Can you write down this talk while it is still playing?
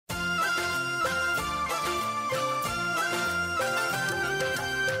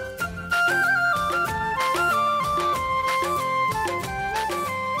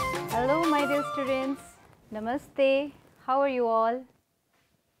Namaste. How are you all?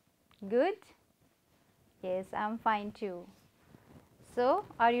 Good? Yes, I'm fine too. So,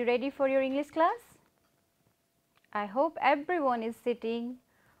 are you ready for your English class? I hope everyone is sitting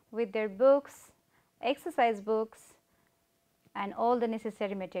with their books, exercise books and all the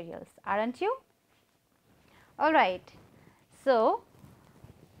necessary materials, aren't you? Alright, so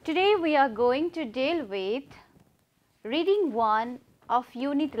today we are going to deal with reading 1 of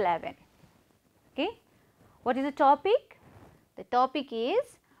Unit 11. Okay, what is the topic? The topic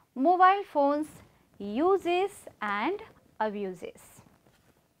is mobile phones uses and abuses.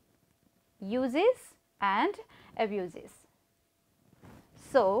 Uses and abuses.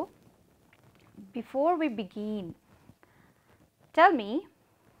 So, before we begin, tell me,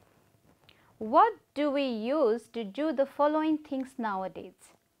 what do we use to do the following things nowadays?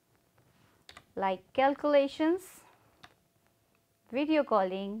 Like calculations, video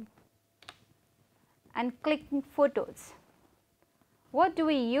calling and clicking photos. What do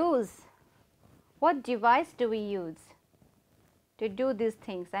we use? What device do we use to do these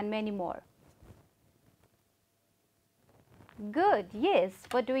things and many more? Good, yes.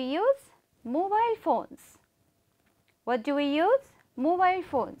 What do we use? Mobile phones. What do we use? Mobile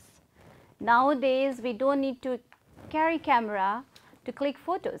phones. Nowadays, we don't need to carry camera to click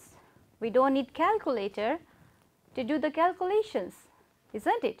photos. We don't need calculator to do the calculations,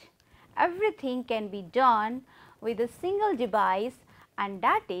 isn't it? Everything can be done with a single device, and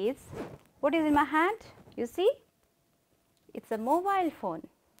that is, what is in my hand? You see? It's a mobile phone.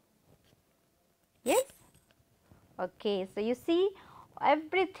 Yes? Okay, so you see,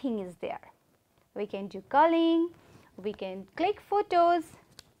 everything is there. We can do calling, we can click photos.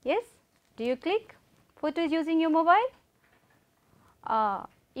 Yes? Do you click photos using your mobile?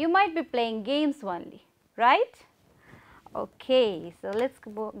 You might be playing games only, right? Okay, so let's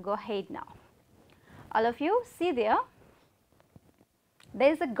go ahead now. All of you see there,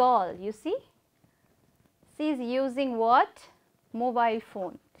 there is a girl, you see? She is using what? Mobile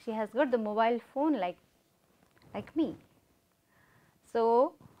phone. She has got the mobile phone like me.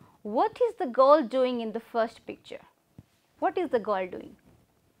 So, what is the girl doing in the first picture? What is the girl doing?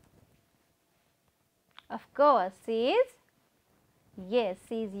 Of course, she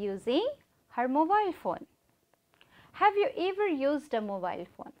is using her mobile phone. Have you ever used a mobile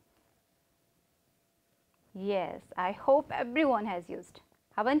phone? Yes, I hope everyone has used.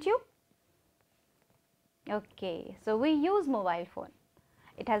 Haven't you? Okay, so we use mobile phone.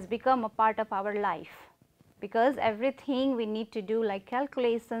 It has become a part of our life because everything we need to do, like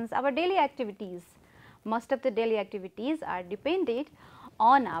calculations, our daily activities, most of the daily activities are dependent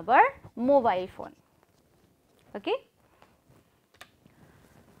on our mobile phone. Okay?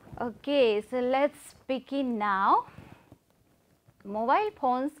 Okay, so let's begin now. Mobile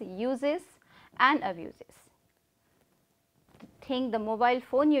phones uses and abuses. Think the mobile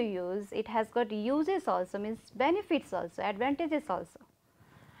phone you use, it has got uses also, means benefits also, advantages also.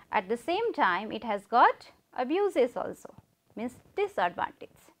 At the same time, it has got abuses also, means disadvantage.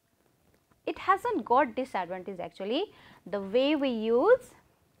 It hasn't got disadvantage actually. The way we use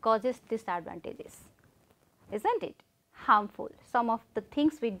causes disadvantages, isn't it? Harmful. Some of the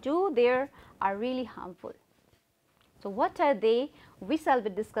things we do there are really harmful. So, what are they? We shall be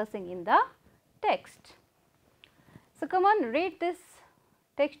discussing in the text. So, come on, read this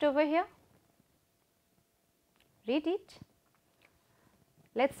text over here. Read it.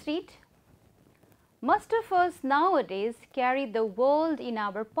 Let's read. Most of us nowadays carry the world in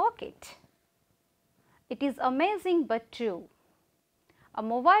our pocket. It is amazing but true. A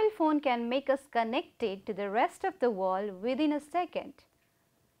mobile phone can make us connected to the rest of the world within a second.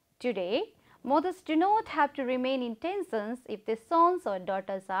 Today, mothers do not have to remain in tensions if their sons or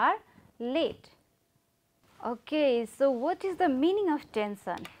daughters are late. Okay, so what is the meaning of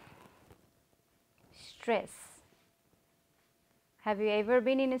tension? Stress. Have you ever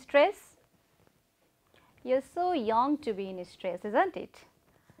been in stress? You're so young to be in stress, isn't it?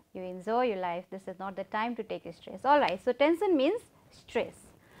 You enjoy your life. This is not the time to take stress. Alright, so tension means stress.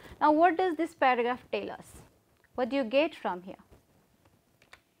 Now, what does this paragraph tell us? What do you get from here?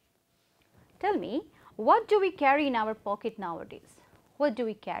 Tell me, what do we carry in our pocket nowadays? What do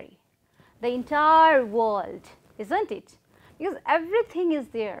we carry? The entire world, isn't it? Because everything is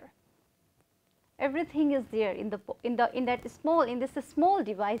there. Everything is there in this small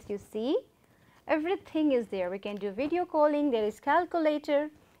device you see. Everything is there. We can do video calling. There is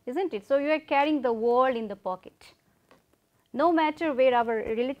calculator, isn't it? So you are carrying the world in the pocket. No matter where our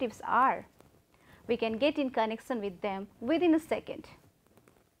relatives are, we can get in connection with them within a second,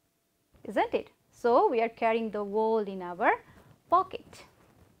 isn't it? So we are carrying the world in our pocket.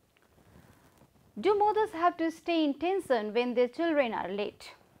 Do mothers have to stay in tension when their children are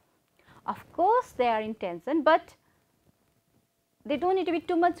late? Of course they are in tension, but they don't need to be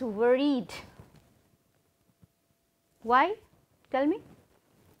too much worried. Why? Tell me.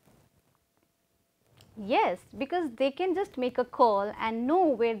 Yes, because they can just make a call and know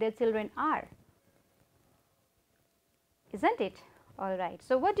where their children are. Isn't it? Alright,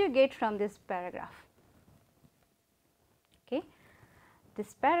 so what do you get from this paragraph? Okay,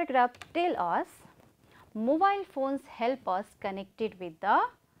 this paragraph tells us mobile phones help us stay connected with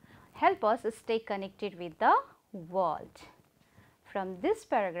the world. From this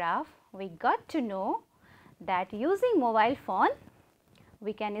paragraph, we got to know that using mobile phone,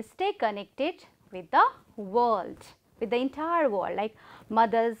 we can stay connected with the world, with the entire world. Like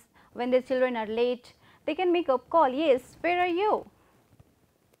mothers, when their children are late, they can make a call, yes, where are you?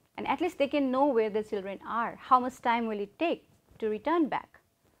 And at least they can know where the children are, how much time will it take to return back.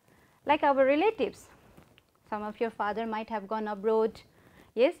 Like our relatives, some of your father might have gone abroad,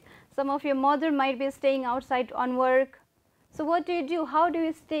 yes, some of your mother might be staying outside on work. So what do you do? How do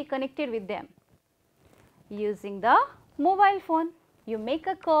you stay connected with them? Using the mobile phone. You make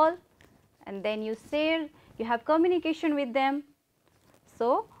a call and then you share, you have communication with them.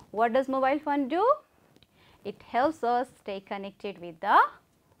 So what does mobile phone do? It helps us stay connected with the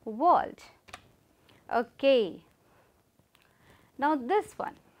world. Okay. Now this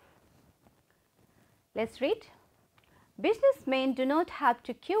one. Let's read. Businessmen do not have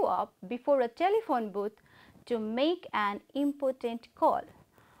to queue up before a telephone booth to make an important call.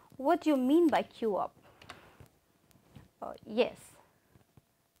 What do you mean by queue up? Yes,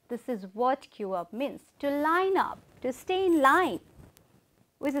 this is what queue up means, to line up, to stay in line,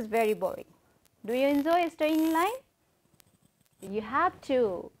 which is very boring. Do you enjoy staying in line? You have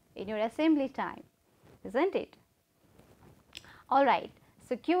to in your assembly time, isn't it? Alright,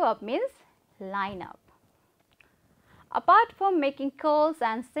 so queue up means line up. Apart from making calls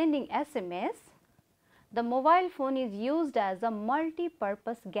and sending SMS, the mobile phone is used as a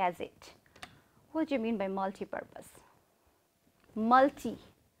multi-purpose gadget. What do you mean by multi-purpose? Multi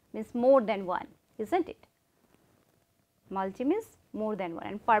means more than one, isn't it? Multi means more than one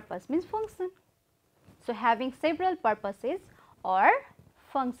and purpose means function. So having several purposes or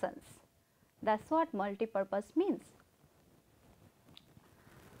functions, that's what multi-purpose means.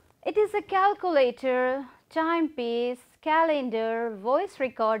 It is a calculator, timepiece, calendar, voice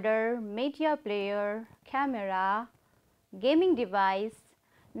recorder, media player, camera, gaming device,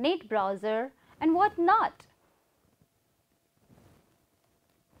 net browser and what not.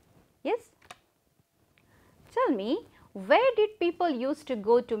 Yes? Tell me, where did people used to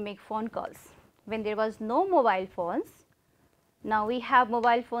go to make phone calls when there was no mobile phones? Now we have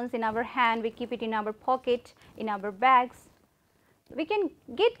mobile phones in our hand, we keep it in our pocket, in our bags. We can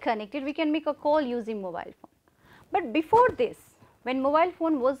get connected, we can make a call using mobile phone. But before this, when mobile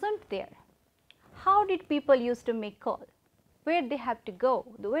phone wasn't there, how did people used to make call? Where they have to go?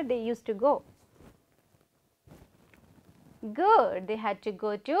 Where they used to go? Good, they had to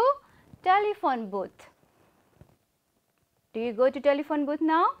go to telephone booth. Do you go to telephone booth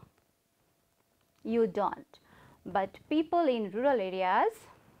now? You don't. But people in rural areas,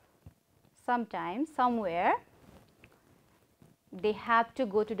 sometimes, somewhere, they have to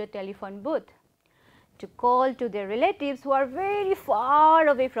go to the telephone booth to call to their relatives who are very far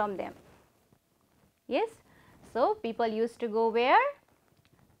away from them. Yes? So, people used to go where?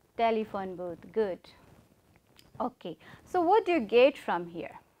 Telephone booth. Good. Okay. So, what do you get from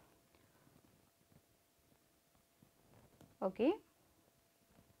here? Okay.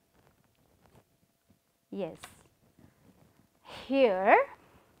 Yes. Here,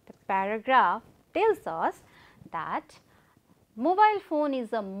 the paragraph tells us that mobile phone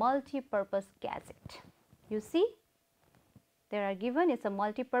is a multi-purpose gadget. You see, there are given it's a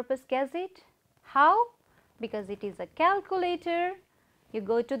multi-purpose gadget. How? Because it is a calculator. You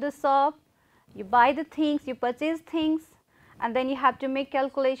go to the shop, you buy the things, you purchase things and then you have to make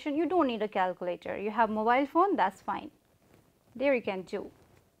calculation. You don't need a calculator. You have mobile phone, that's fine. There you can do,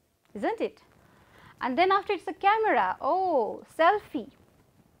 isn't it? And then after it's a camera, oh, selfie.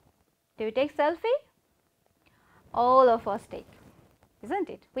 Do you take selfie? All of us take, isn't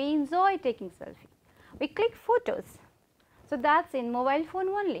it? We enjoy taking selfie. We click photos. So that's in mobile phone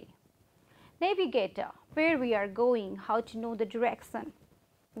only. Navigator, where we are going, how to know the direction,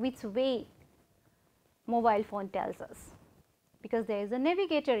 which way mobile phone tells us, because there is a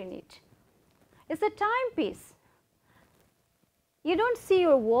navigator in it. It's a timepiece. You don't see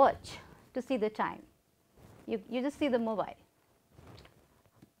your watch to see the time. You just see the mobile.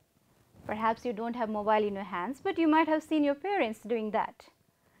 Perhaps you don't have mobile in your hands, but you might have seen your parents doing that.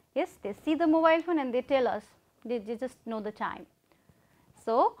 Yes, they see the mobile phone and they tell us, they just know the time.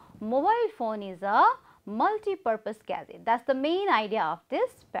 So, mobile phone is a multi-purpose gadget. That is the main idea of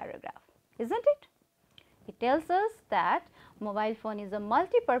this paragraph, isn't it? It tells us that mobile phone is a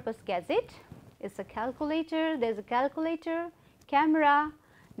multi-purpose gadget. It's a calculator, there is a calculator, camera,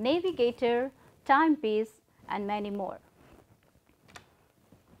 navigator, timepiece and many more.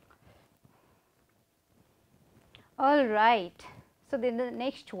 All right. So, then the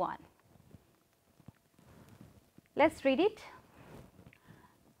next one. Let us read it.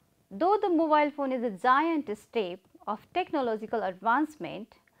 Though the mobile phone is a giant step of technological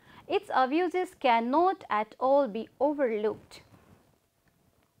advancement, its abuses cannot at all be overlooked.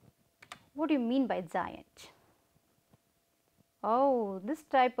 What do you mean by giant? Oh, this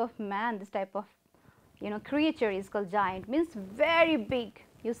type of man, this type of creature is called giant, means very big.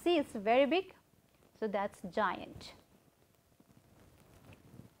 You see, it's very big. So, that is giant.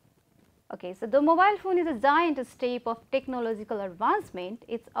 Okay, so the mobile phone is a giant step of technological advancement.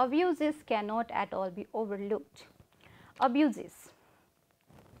 Its abuses cannot at all be overlooked. Abuses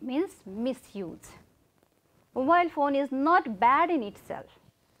means misuse. Mobile phone is not bad in itself,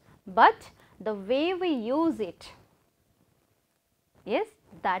 but the way we use it, yes,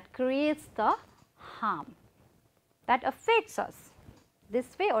 that creates the harm, that affects us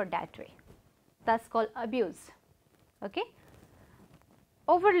this way or that way. That is called abuse. Okay.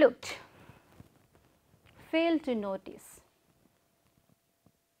 Overlooked, fail to notice.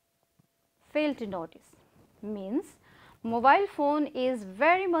 Fail to notice means mobile phone is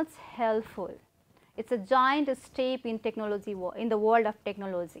very much helpful. It is a giant step in technology, in the world of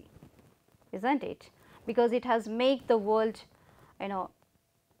technology, isn't it? Because it has made the world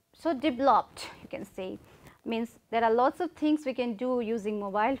so developed, you can say. Means there are lots of things we can do using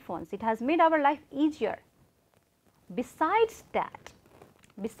mobile phones. It has made our life easier. Besides that,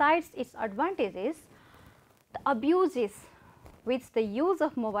 besides its advantages, the abuses which the use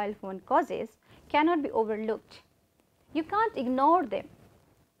of mobile phone causes cannot be overlooked. You can't ignore them.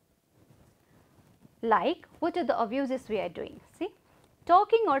 Like, what are the abuses we are doing? See,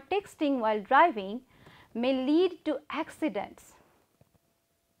 talking or texting while driving may lead to accidents.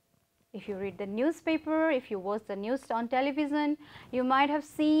 If you read the newspaper, if you watch the news on television, you might have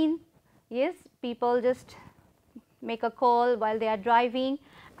seen, yes, people just make a call while they are driving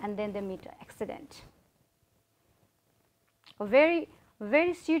and then they meet an accident. Very,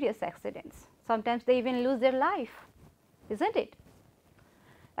 very serious accidents. Sometimes they even lose their life, isn't it?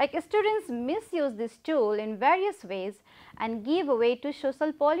 Like, students misuse this tool in various ways and give way to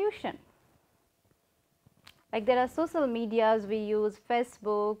social pollution. Like, there are social medias we use,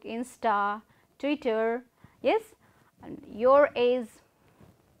 Facebook, Insta, Twitter, yes, and your age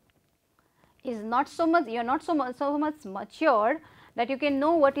is not so much, you are not so much mature that you can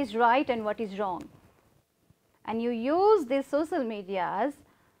know what is right and what is wrong. And you use these social medias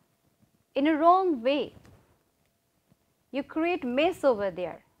in a wrong way. You create mess over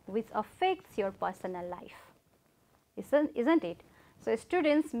there which affects your personal life, isn't it? So,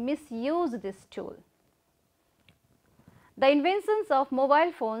 students misuse this tool. The inventions of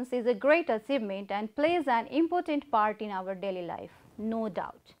mobile phones is a great achievement and plays an important part in our daily life, no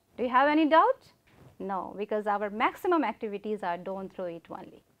doubt. Do you have any doubt? No, because our maximum activities are done through it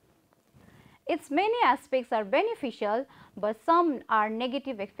only. Its many aspects are beneficial, but some are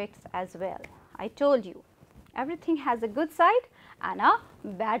negative effects as well. I told you, everything has a good side and a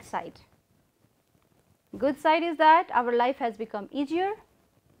bad side. Good side is that our life has become easier,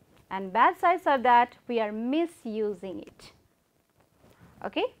 and bad sides are that we are misusing it.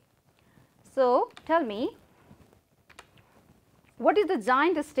 Okay? So, tell me, what is the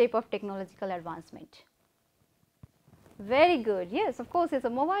giant step of technological advancement? Very good. Yes, of course, it is a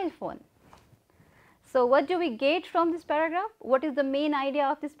mobile phone. So, what do we get from this paragraph? What is the main idea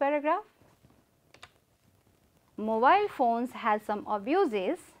of this paragraph? Mobile phones has some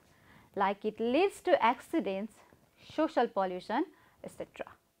abuses, like it leads to accidents, social pollution, etc.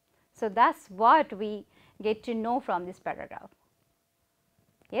 So, that is what we get to know from this paragraph.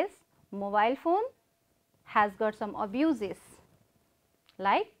 Yes, mobile phone has got some abuses,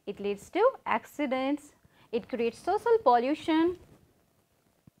 like it leads to accidents, it creates social pollution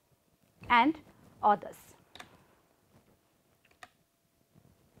and others.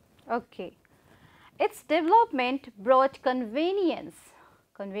 Okay. Its development brought convenience.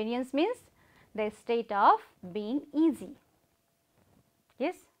 Convenience means the state of being easy.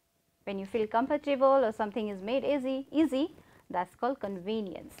 Yes, when you feel comfortable or something is made easy, that is called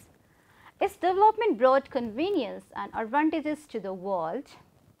convenience. Its development brought convenience and advantages to the world,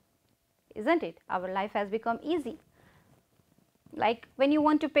 isn't it? Our life has become easy. Like when you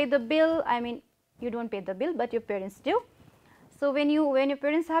want to pay the bill, I mean, you don't pay the bill, but your parents do. So when your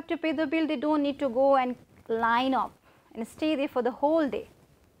parents have to pay the bill, they don't need to go and line up and stay there for the whole day.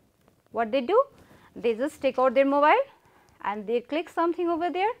 What they do? They just take out their mobile and they click something over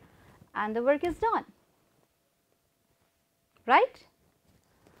there and the work is done. Right?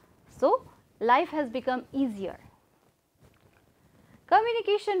 So life has become easier.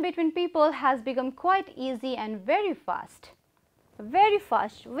 Communication between people has become quite easy and very fast. Very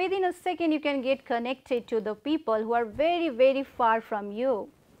fast. Within a second you can get connected to the people who are very, very far from you.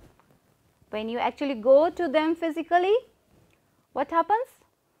 When you actually go to them physically, what happens?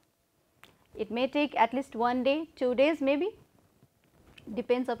 It may take at least 1 day, 2 days maybe,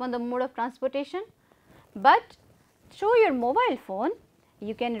 depends upon the mode of transportation, but through your mobile phone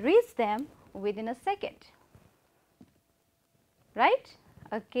you can reach them within a second. Right?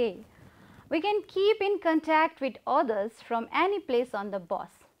 Okay. We can keep in contact with others from any place on the bus.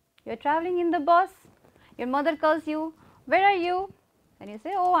 You are traveling in the bus, your mother calls you, where are you? And you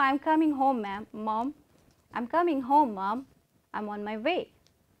say, oh, I am coming home, mom. I am coming home, mom. I am on my way.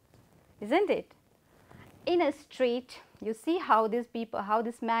 Isn't it? In a street, you see how this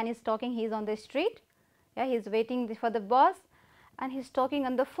man is talking. He is on the street. Yeah, he is waiting for the bus and he is talking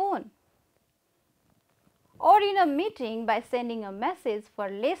on the phone. Or in a meeting by sending a message for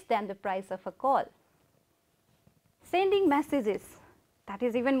less than the price of a call. Sending messages, that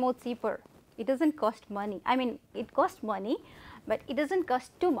is even more cheaper. It doesn't cost money. I mean, it costs money, but it doesn't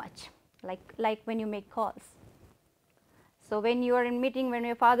cost too much like when you make calls. So when you are in meeting, when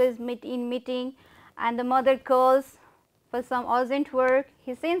your father is in meeting and the mother calls for some urgent work,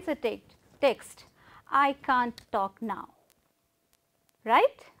 he sends a text, I can't talk now.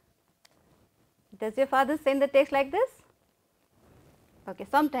 Right? Does your father send the text like this? Okay,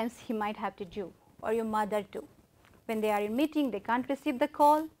 sometimes he might have to do, or your mother too. When they are in meeting, they can't receive the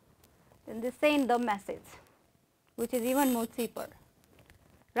call, then they send the message, which is even more cheaper.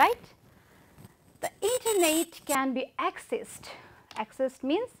 Right? The internet can be accessed. Accessed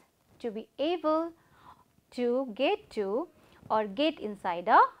means to be able to get to or get inside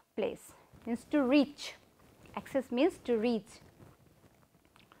a place, means to reach. Access means to reach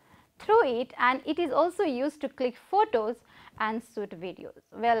through it, and it is also used to click photos and shoot videos.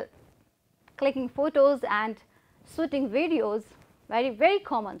 Well, clicking photos and shooting videos, very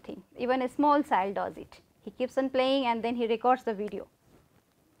common thing. Even a small child does it. He keeps on playing and then he records the video,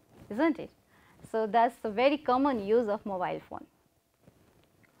 isn't it? So that's a very common use of mobile phone.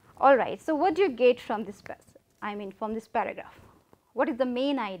 All right. So what do you get from this from this paragraph? What is the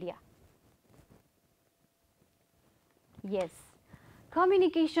main idea? Yes.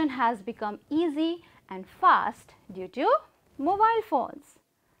 Communication has become easy and fast due to mobile phones.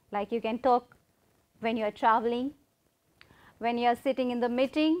 Like you can talk when you are traveling, when you are sitting in the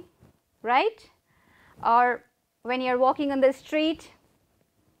meeting, right? Or when you are walking on the street,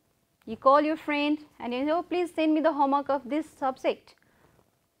 you call your friend and you say, oh, please send me the homework of this subject.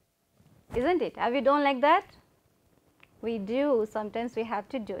 Isn't it? Have you done like that? We do. Sometimes we have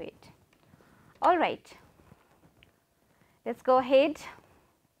to do it. All right. Let's go ahead.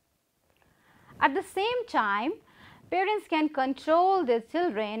 At the same time, parents can control their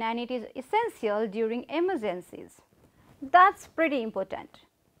children, and it is essential during emergencies. That's pretty important.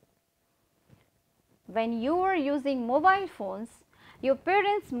 When you are using mobile phones, your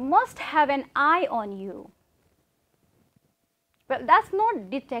parents must have an eye on you. Well, that's not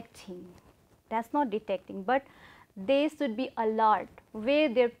detecting, but they should be alert where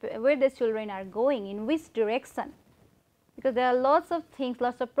the children are going, in which direction. Because there are lots of things,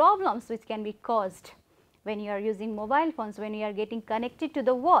 lots of problems which can be caused when you are using mobile phones, when you are getting connected to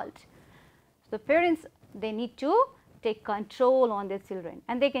the world. So parents, they need to take control on their children,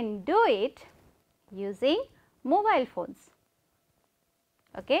 and they can do it using mobile phones.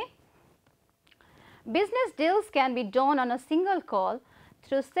 Okay? Business deals can be done on a single call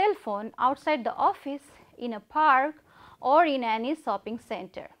through cell phone outside the office, in a park, or in any shopping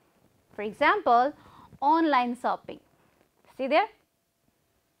center. For example, online shopping. See there?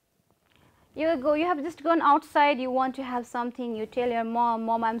 You have just gone outside, you want to have something, you tell your mom,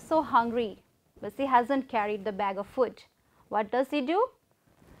 Mom, I am so hungry, but she hasn't carried the bag of food. What does she do?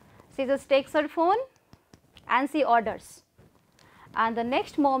 She just takes her phone and she orders, and the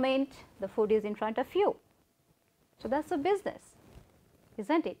next moment the food is in front of you. So that's a business,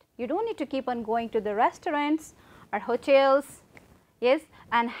 isn't it? You don't need to keep on going to the restaurants or hotels, yes,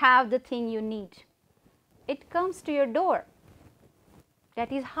 and have the thing you need. It comes to your door.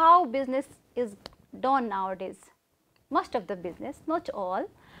 That is how business is done nowadays. Most of the business, not all,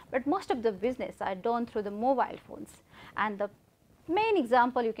 but most of the business are done through the mobile phones, and the Main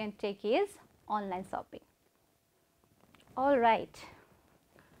example you can take is online shopping. All right.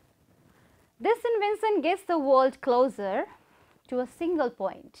 This invention gets the world closer to a single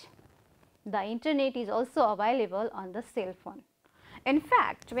point. The internet is also available on the cell phone. In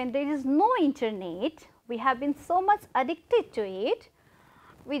fact, when there is no internet, we have been so much addicted to it,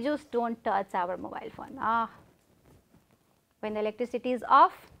 we just don't touch our mobile phone. When the electricity is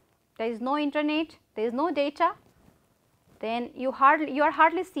off, there is no internet, there is no data, then you are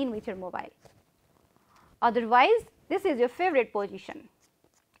hardly seen with your mobile. Otherwise, this is your favorite position.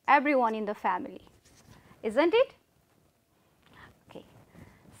 Everyone in the family, isn't it? Okay.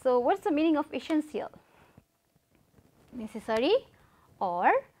 So, what is the meaning of essential? Necessary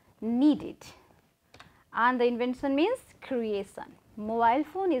or needed. And the invention means creation. Mobile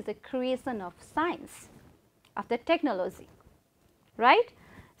phone is a creation of science, of the technology, right?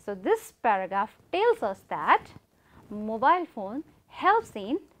 So, this paragraph tells us that mobile phone helps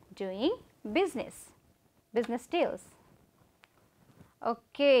in doing business deals.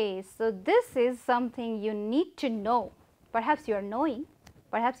 Okay, so this is something you need to know. Perhaps you are knowing,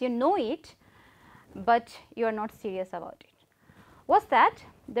 perhaps you know it, but you are not serious about it. What's that?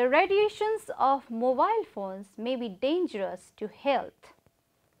 The radiations of mobile phones may be dangerous to health.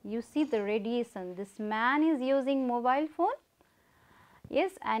 You see the radiation, this man is using mobile phone,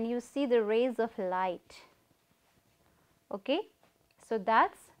 yes, and you see the rays of light. Okay, so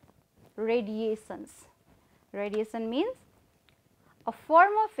that's radiations. Radiation means a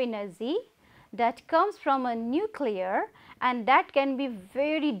form of energy that comes from a nuclear and that can be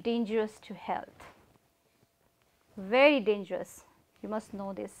very dangerous to health. Very dangerous, you must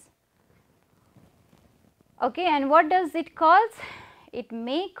know this. Okay, and what does it cause? It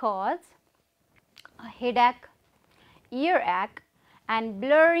may cause a headache, earache and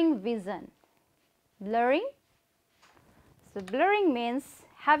blurring vision. Blurring? So, blurring means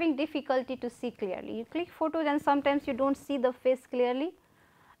having difficulty to see clearly. You click photos and sometimes you do not see the face clearly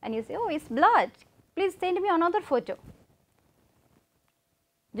and you say, oh, it is blood, please send me another photo.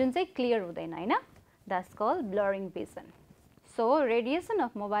 Jun say clear hudaina haina, that is called blurring vision. So, radiation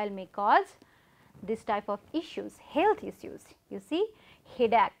of mobile may cause this type of issues, health issues. You see,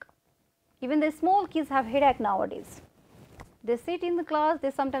 headache, even the small kids have headache nowadays. They sit in the class,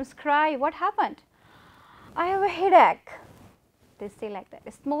 they sometimes cry, what happened? I have a headache. They say like that,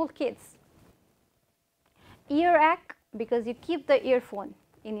 small kids. Earache, because you keep the earphone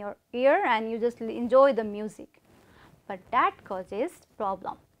in your ear and you just enjoy the music, but that causes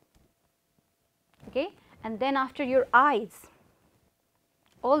problem. Okay, and then after your eyes,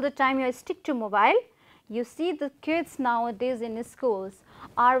 all the time you stick to mobile, you see the kids nowadays in schools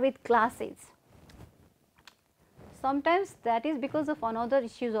are with glasses. Sometimes that is because of another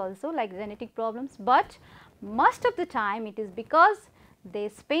issues also like genetic problems, but most of the time it is because they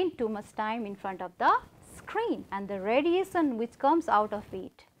spend too much time in front of the screen and the radiation which comes out of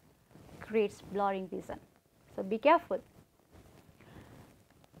it creates blurring vision. So, be careful.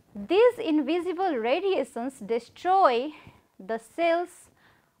 These invisible radiations destroy the cells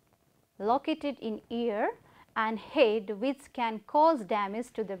located in ear and head which can cause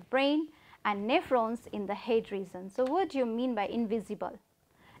damage to the brain and nephrons in the head region. So, what do you mean by invisible?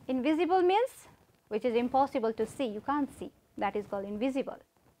 Invisible means which is impossible to see, you can't see, that is called invisible,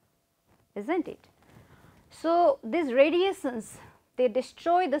 isn't it? So, these radiations, they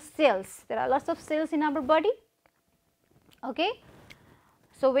destroy the cells, there are lots of cells in our body. Okay.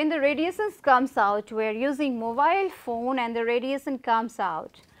 So, when the radiations comes out, we are using mobile phone and the radiation comes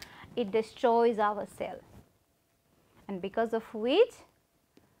out, it destroys our cell, and because of which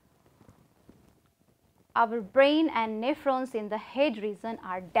our brain and nephrons in the head region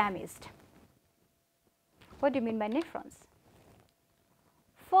are damaged. What do you mean by nephrons?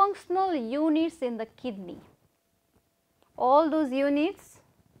 Functional units in the kidney. All those units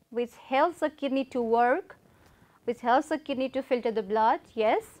which helps the kidney to work, which helps the kidney to filter the blood,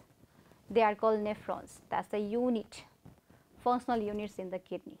 yes, they are called nephrons. That is the unit, functional units in the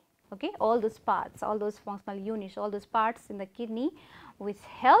kidney. Okay, all those parts, all those functional units, all those parts in the kidney which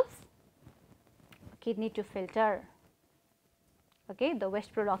helps kidney to filter, okay, the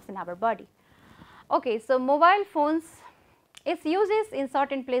waste products in our body. Okay, so mobile phones, its uses in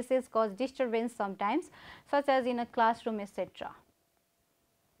certain places cause disturbance sometimes, such as in a classroom, etc.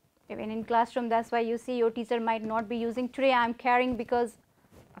 Even in classroom, that is why you see your teacher might not be using. Today I am carrying because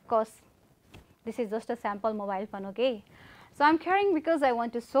of course this is just a sample mobile phone. Okay, so I am carrying because I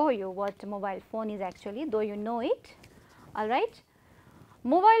want to show you what mobile phone is actually, though you know it. All right.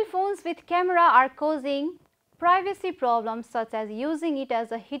 Mobile phones with camera are causing privacy problems such as using it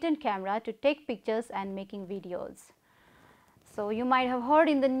as a hidden camera to take pictures and making videos. So, you might have heard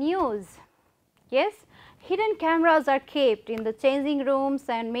in the news, yes, hidden cameras are kept in the changing rooms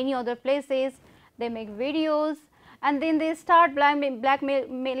and many other places. They make videos and then they start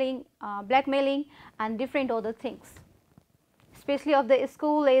blackmailing and different other things, especially of the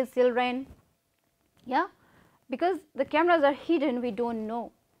school age children, yeah, because the cameras are hidden, we do not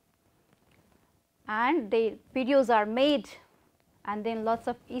know, and the videos are made and then lots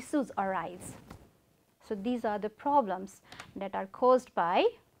of issues arise. So, these are the problems that are caused by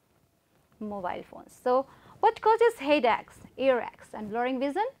mobile phones. So, what causes headaches, earaches and blurring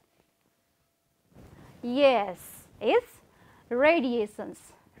vision? Yes, it's radiations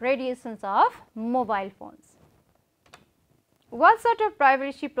of mobile phones. What sort of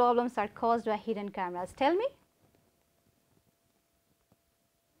privacy problems are caused by hidden cameras? Tell me.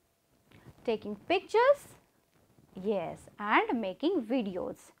 Taking pictures, yes, and making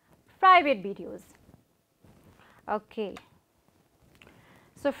videos, private videos. Okay.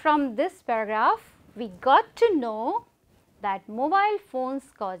 So, from this paragraph we got to know that mobile phones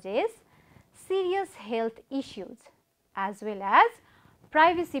causes serious health issues as well as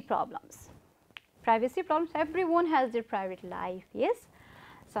privacy problems. Privacy problems, everyone has their private life, yes.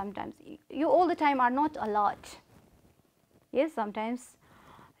 Sometimes you all the time are not allowed, yes, sometimes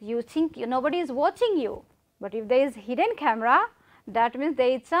you think nobody is watching you, but if there is hidden camera, that means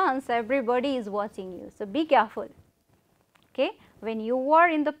there is chance everybody is watching you. So, be careful. Okay. When you are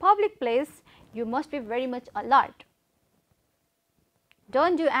in the public place, you must be very much alert. Do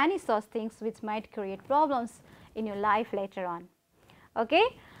not do any such things which might create problems in your life later on. Okay.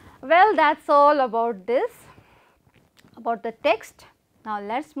 Well, that is all about this, about the text. Now,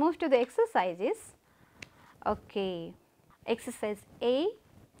 let us move to the exercises. Okay. Exercise A.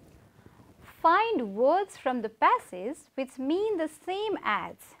 Find words from the passage which mean the same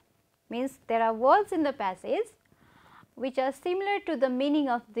as, means there are words in the passage which are similar to the meaning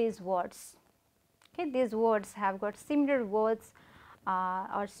of these words. Okay, these words have got similar words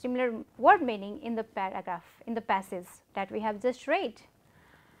or similar word meaning in the paragraph, in the passage that we have just read.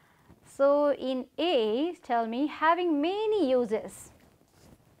 So, in A, tell me, having many uses,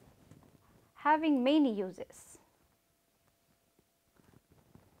 having many uses.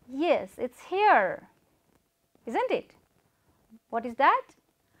 Yes, it is here, is not it? What is that?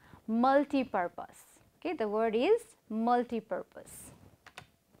 Multi-purpose. Okay, the word is multi-purpose.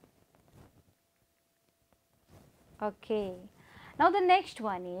 Okay. Now, the next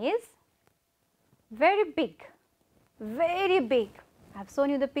one is very big, very big. I have shown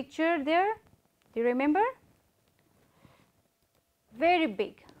you the picture there. Do you remember? Very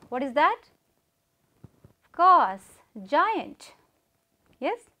big. What is that? Of course, giant.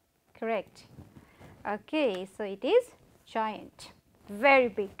 Yes, correct. Okay, so it is giant, very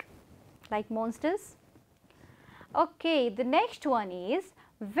big, like monsters. Okay, the next one is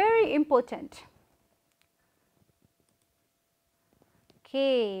very important.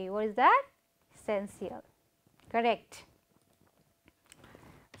 Okay, what is that? Essential, correct.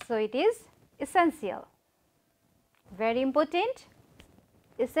 So, it is essential, very important,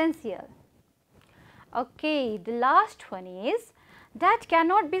 essential. Okay, the last one is that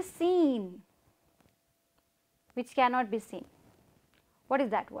cannot be seen, which cannot be seen. What is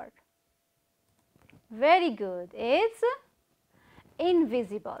that word? Very good, it's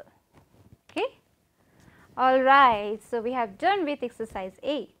invisible. Okay. All right, so we have done with exercise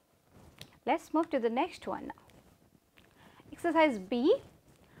A. Let us move to the next one now. Exercise B.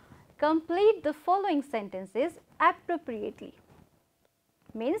 Complete the following sentences appropriately,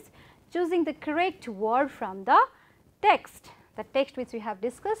 means choosing the correct word from the text which we have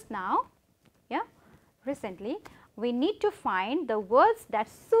discussed now, yeah, recently. We need to find the words that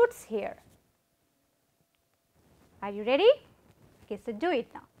suits here. Are you ready? Okay, so do it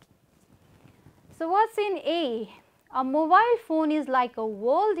now. So, what's in A? A mobile phone is like a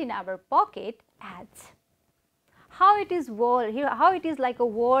world in our pocket adds. How it is world here? How it is like a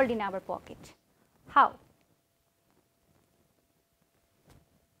world in our pocket? How?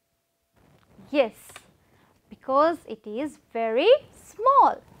 Yes, because it is very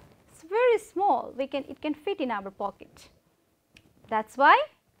small. It's very small. It can fit in our pocket. That's why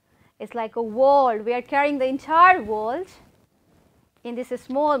it's like a world. We are carrying the entire world in this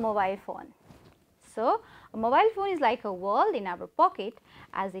small mobile phone. So, a mobile phone is like a world in our pocket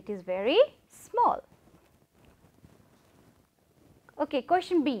as it is very small. Okay,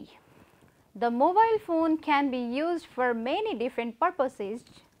 question B. The mobile phone can be used for many different purposes.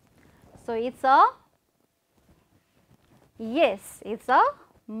 So, it's a, yes, it's a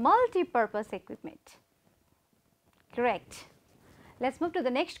multi-purpose equipment. Correct. Let's move to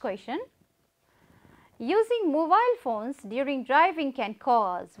the next question. Using mobile phones during driving can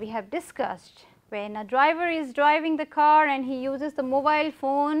cause, we have discussed, when a driver is driving the car and he uses the mobile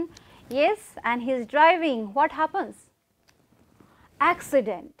phone, yes, and he is driving, what happens?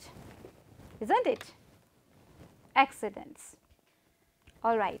 Accident, isn't it? Accidents.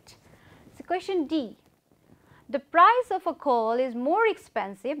 All right. So, question D. The price of a call is more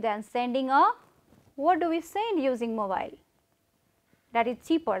expensive than sending a, what do we send using mobile? That is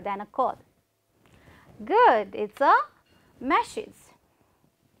cheaper than a call. Good, it's a message.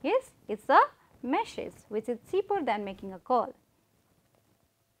 Yes, it's a message which is cheaper than making a call.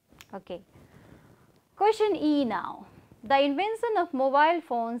 Okay. Question E now. The invention of mobile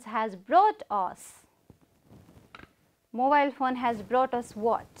phones has brought us, mobile phone has brought us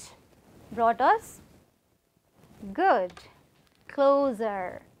what? Brought us, good,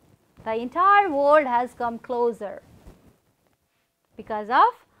 closer. The entire world has come closer because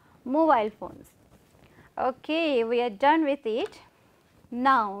of mobile phones. Okay, we are done with it.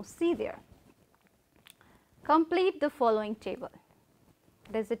 Now, see there. Complete the following table.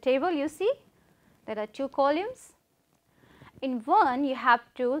 There is a table, you see. There are 2 columns. In one, you have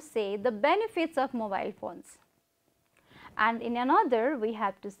to say the benefits of mobile phones. And in another, you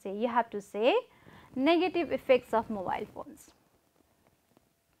have to say negative effects of mobile phones.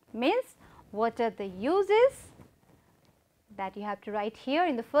 Means, what are the uses that you have to write here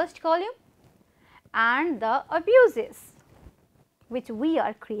in the first column, and the abuses which we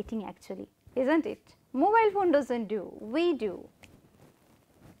are creating actually, isn't it? Mobile phone doesn't do, we do.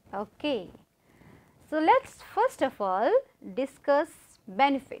 Okay. So, let us first of all discuss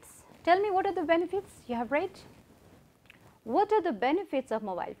benefits. Tell me, what are the benefits you have read? What are the benefits of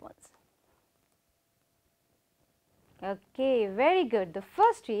mobile phones? Okay, very good. The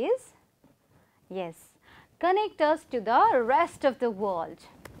first is, yes, connect us to the rest of the world.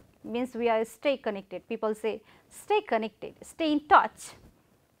 Means we are stay connected. People say stay connected, stay in touch.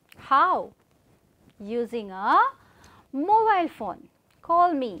 How? Using a mobile phone.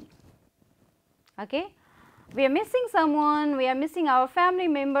 Call me. Okay. We are missing someone, we are missing our family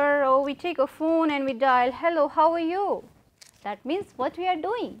member, or we take a phone and we dial, hello, how are you? That means what we are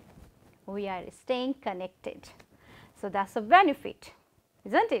doing? We are staying connected. So, that is a benefit,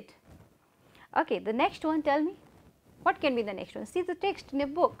 isn't it? Okay, the next one, tell me. What can be the next one? See the text in a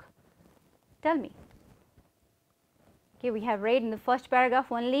book. Tell me. Okay, we have read in the first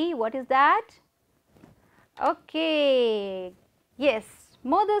paragraph only. What is that? Okay, yes,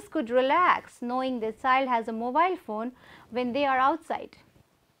 mothers could relax knowing their child has a mobile phone when they are outside.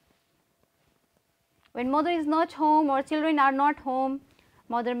 When mother is not home or children are not home,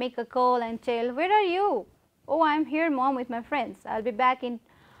 mother make a call and tell, where are you? Oh, I am here mom with my friends. I will be back in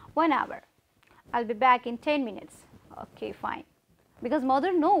 1 hour. I will be back in 10 minutes. Okay, fine. Because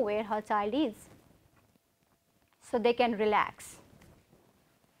mother know where her child is. So, they can relax.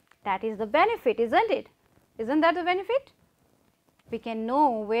 That is the benefit, isn't it? Isn't that the benefit? We can know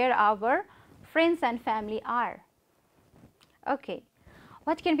where our friends and family are. Okay.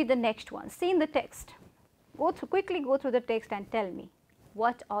 What can be the next one? See in the text. Quickly go through the text and tell me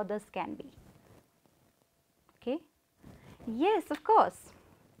what others can be. Okay. Yes, of course.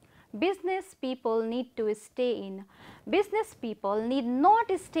 Business people need to stay in. Business people need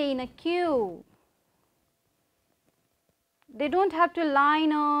not stay in a queue. They don't have to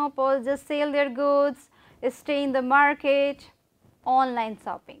line up or just sell their goods, stay in the market. Online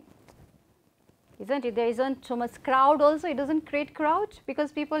shopping, isn't it? There isn't so much crowd also, it does not create crowd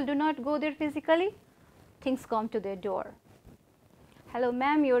because people do not go there physically, things come to their door. Hello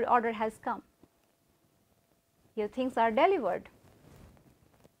ma'am, your order has come, your things are delivered,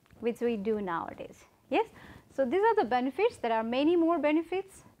 which we do nowadays. Yes. So, these are the benefits. There are many more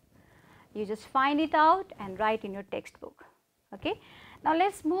benefits. You just find it out and write in your textbook. Okay. Now,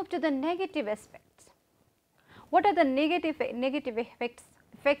 let us move to the negative aspects. What are the negative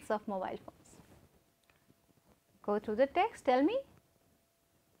effects of mobile phones? Go through the text, tell me.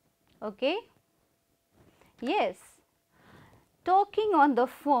 Okay. Yes, talking on the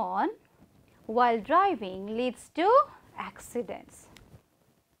phone while driving leads to accidents.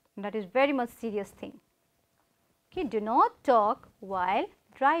 That is very much serious thing. Okay, do not talk while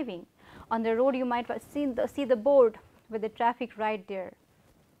driving. On the road you might see the board with the traffic right there.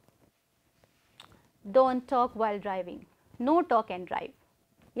 Don't talk while driving. No talk and drive.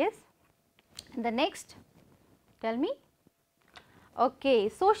 Yes. And the next, tell me. Okay,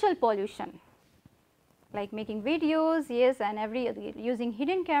 social pollution, like making videos, yes, and using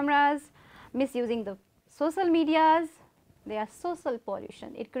hidden cameras, misusing the social medias. They are social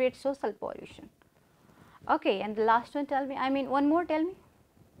pollution. It creates social pollution. Okay, and the last one, tell me. I mean, one more, tell me.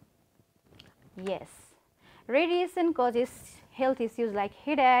 Yes, Radiation causes health issues like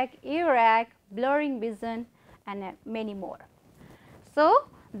headache, earache, blurring vision and many more. So,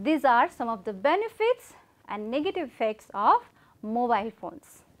 these are some of the benefits and negative effects of mobile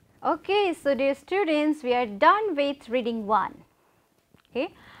phones. Okay, so dear students, we are done with reading 1.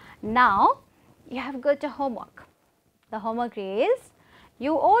 Okay. Now, you have got a homework. The homework is,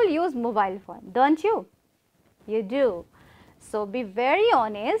 you all use mobile phone, don't you? You do. So, be very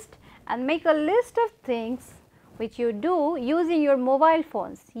honest and make a list of things which you do using your mobile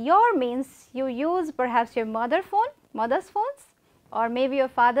phones. Your means you use perhaps your mother's phones, or maybe your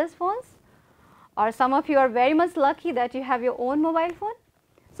father's phones, or some of you are very much lucky that you have your own mobile phone.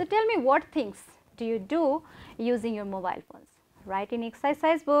 So, tell me what things do you do using your mobile phones? Write in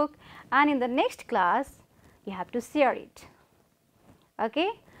exercise book, and in the next class you have to share it. Okay?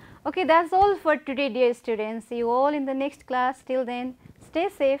 Okay, that's all for today, dear students. See you all in the next class. Till then, stay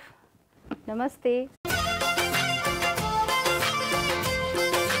safe. Namaste.